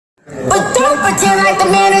pretend like the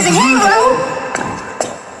man is a hero.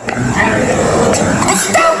 And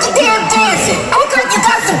stop the damn dancing. Act like you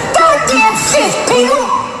got some goddamn sense, people.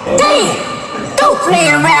 Damn, don't play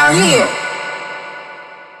around here.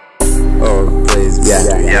 Oh, praise yeah.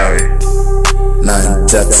 9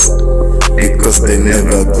 jacks, because they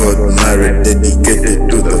never got married, dedicated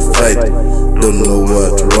to the fight. Don't know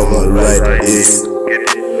what wrong or right is.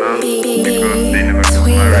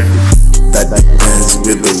 That depends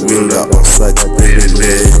with the will of such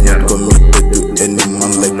privilege. Not committed to any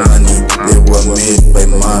man like money. They were made by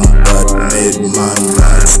man, but made man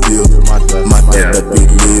still matter that we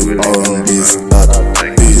live on this earth.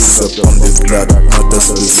 Peace upon this blood,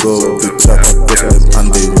 matters we solve the church, them and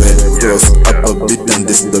the red cross. Up a bit and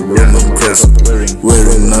this the Roman cross.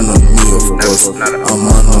 Wearing none on me, of course. A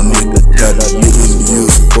man on it, that being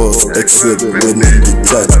used force, except when in the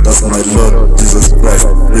church. That's my Lord Jesus Christ.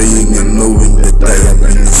 Praying and knowing that I am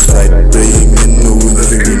in his sight. Praying and knowing that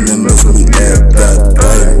he remembers me at that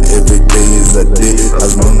time. Every day is a day,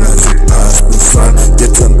 as long as it has the sun.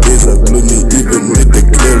 Yet some days are gloomy, even with the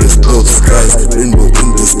clearest of skies. Rainbow in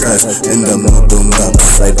the sky, and I'm not on that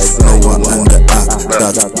side. No one under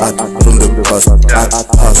that art from the past. Art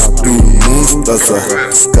has to move, that's a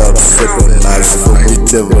scout recognized from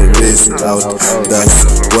whichever race out. That's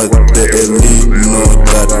what the elite know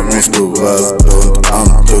that most of us don't. I'm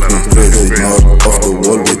talking crazy, not off the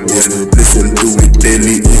wall with this. Listen to it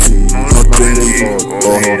daily, it's not trendy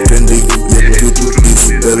or trendy. Yet due to this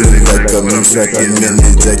spelling like a insect in men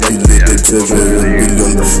ejaculated several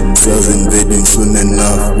billion cells invading soon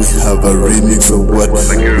enough. We have a remix of what was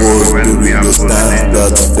during those times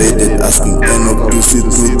that's faded, asking Enoch to see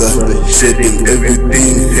through the shading.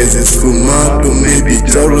 Everything has its format, or maybe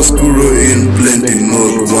chiaroscuro in plenty.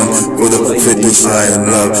 Not one for the fetish I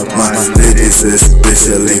love. My ladies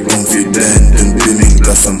especially confident and beaming,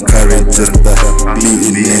 got some courage just to be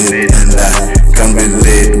in it, and I can't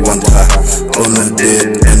relate. Want her on a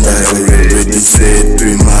date, and I already said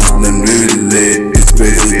 3 months, then we relate. It's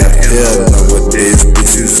crazy out here nowadays.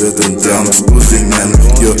 This is certain jumps, losing and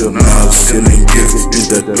your mouth selling gifts,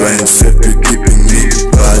 intertwined, safety keeping me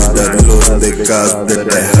past that lost the cars that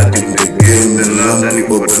I had in the game. And long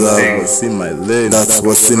to observe what's in my lane. That's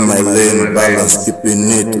what's in my lane. Balance, keeping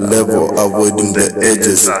it level, avoiding the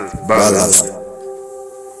edges. Balance.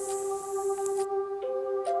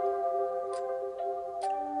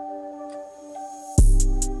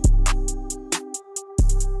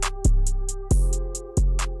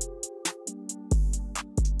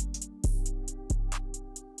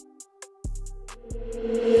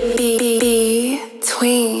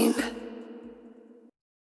 Tween.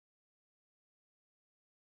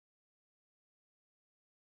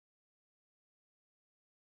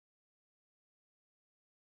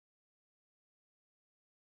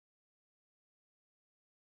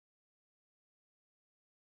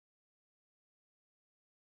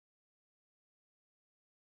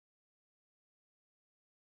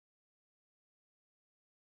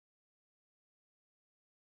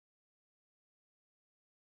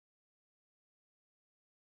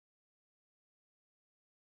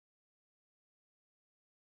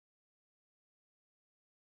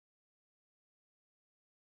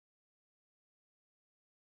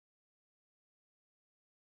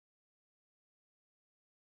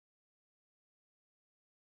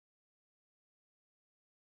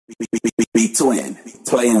 Be twin,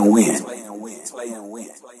 play and win.